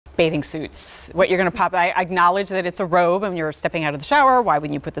bathing suits. What you're going to pop, I acknowledge that it's a robe and you're stepping out of the shower. Why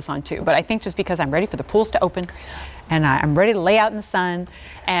wouldn't you put this on too? But I think just because I'm ready for the pools to open and I'm ready to lay out in the sun,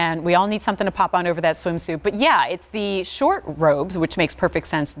 and we all need something to pop on over that swimsuit. But yeah, it's the short robes, which makes perfect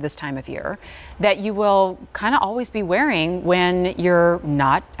sense this time of year, that you will kind of always be wearing when you're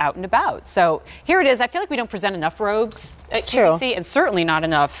not out and about. So here it is. I feel like we don't present enough robes at QVC, and certainly not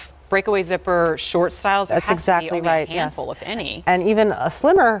enough breakaway zipper short styles. That's exactly right. A handful, if any. And even a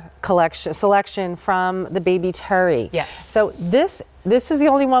slimmer selection from the Baby Terry. Yes. So this is the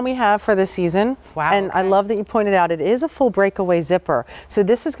only one we have for this season. Wow. And I love that you pointed out it is a full breakaway zipper. So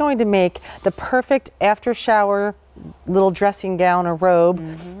this is going to make the perfect after shower little dressing gown or robe,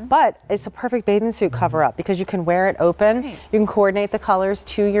 but it's a perfect bathing suit cover up because you can wear it open. Right. You can coordinate the colors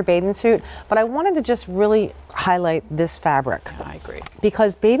to your bathing suit. But I wanted to just really highlight this fabric. I agree.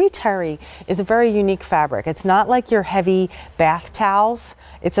 Because Baby Terry is a very unique fabric. It's not like your heavy bath towels.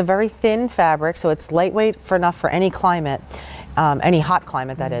 It's a very thin fabric, so it's lightweight enough for any climate. Any hot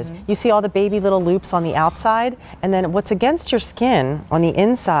climate, that is. You see all the baby little loops on the outside, and then what's against your skin on the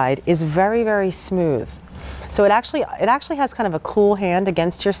inside is very, very smooth. So it actually has kind of a cool hand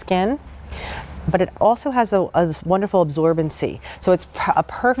against your skin, but it also has a wonderful absorbency. So it's a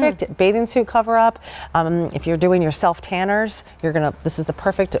perfect bathing suit cover up. If you're doing your self tanners, this is the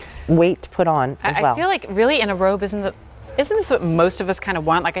perfect weight to put on as well. I feel like really in a robe isn't this what most of us kind of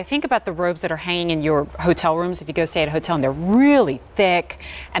want? Like I think about the robes that are hanging in your hotel rooms if you go stay at a hotel, and they're really thick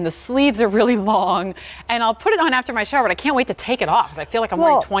and the sleeves are really long, and I'll put it on after my shower, but I can't wait to take it off because I feel like I'm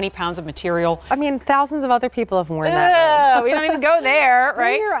wearing 20 pounds of material. I mean, thousands of other people have worn that robe. We don't even go there, right?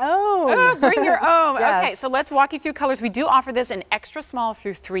 Bring your own. Bring your own. Yes. Okay, so let's walk you through colors. We do offer this in extra small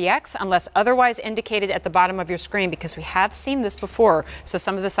through 3X unless otherwise indicated at the bottom of your screen because we have seen this before, so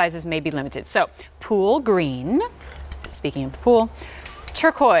some of the sizes may be limited. So pool green. Speaking of the pool,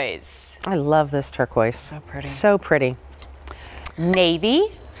 turquoise. I love this turquoise. So pretty. So pretty. Navy.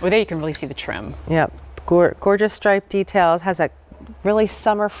 Well, there you can really see the trim. Yep. Gorgeous stripe details. Has a really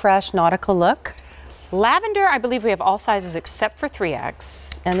summer fresh nautical look. Lavender, I believe we have all sizes except for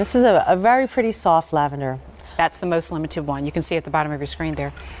 3X. And this is a very pretty soft lavender. That's the most limited one. You can see at the bottom of your screen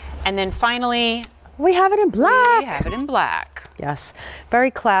there. And then finally, we have it in black. We have it in black. Yes, very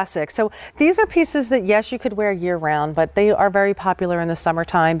classic. So these are pieces that, yes, you could wear year round, but they are very popular in the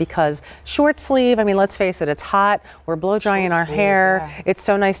summertime because short sleeve, I mean, let's face it, it's hot. We're blow drying our hair. Yeah. It's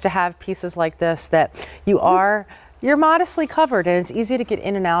so nice to have pieces like this that you're modestly covered and it's easy to get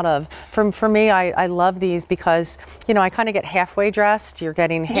in and out of. For me, I love these because, you know, I kind of get halfway dressed. You're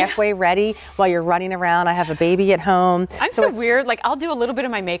getting halfway ready while you're running around. I have a baby at home. I'm so weird. Like, I'll do a little bit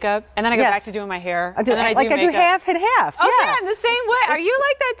of my makeup and then I go back to doing my hair. I do half and half. Okay, I'm the same way. Are you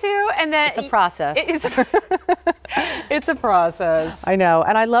like that too? And then it's a process. It's a process. I know.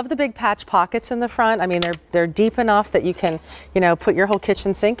 And I love the big patch pockets in the front. I mean, they're deep enough that you can, you know, put your whole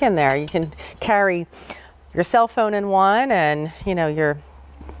kitchen sink in there. You can carry your cell phone in one, and you know your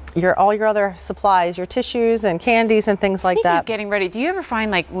all your other supplies, your tissues and candies and things like that. Speaking of getting ready, do you ever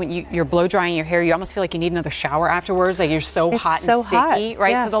find like when you're blow drying your hair, you almost feel like you need another shower afterwards? Like you're so hot and sticky,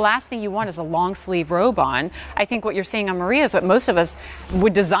 right? Yes. So the last thing you want is a long sleeve robe on. I think what you're seeing on Maria is what most of us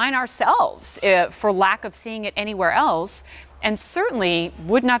would design ourselves for lack of seeing it anywhere else. And certainly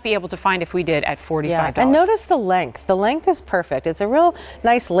would not be able to find if we did at $45. Yeah. And notice the length. The length is perfect. It's a real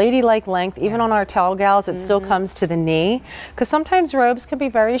nice ladylike length. Even on our towel gals, it still comes to the knee. Because sometimes robes can be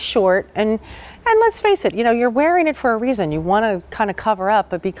very short. And let's face it, you know, you're wearing it for a reason. You want to kind of cover up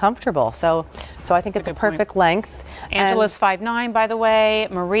but be comfortable. So I think it's a perfect length. Angela's 5'9", by the way.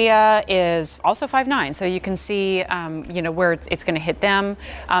 Maria is also 5'9", so you can see, you know, where it's going to hit them.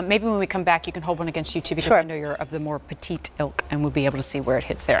 Maybe when we come back, you can hold one against you too, because I know you're of the more petite ilk, and we'll be able to see where it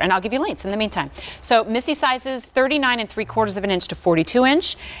hits there. And I'll give you links in the meantime. So Missy sizes 39 3/4 of an inch to 42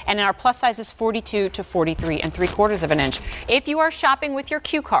 inch, and in our plus sizes 42 to 43 3/4 of an inch. If you are shopping with your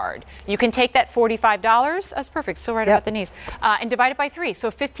Q card, you can take that $45. That's perfect. Still right about the knees, and divide it by 3.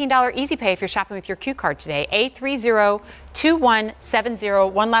 So $15 easy pay if you're shopping with your Q card today.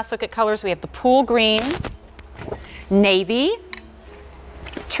 A302170. One last look at colors. We have the pool green, navy,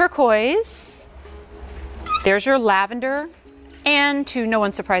 turquoise. There's your lavender. And to no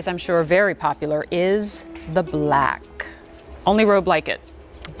one's surprise, I'm sure, very popular is the black. Only robe like it.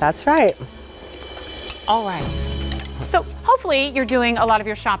 That's right. All right. So hopefully you're doing a lot of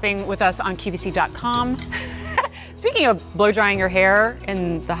your shopping with us on QVC.com. Speaking of blow drying your hair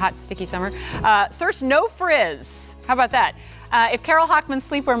in the hot, sticky summer, search No Frizz. How about that? If Carole Hochman's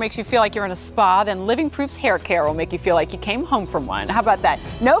sleepwear makes you feel like you're in a spa, then Living Proof's hair care will make you feel like you came home from one. How about that?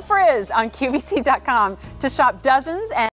 No Frizz on QVC.com to shop dozens and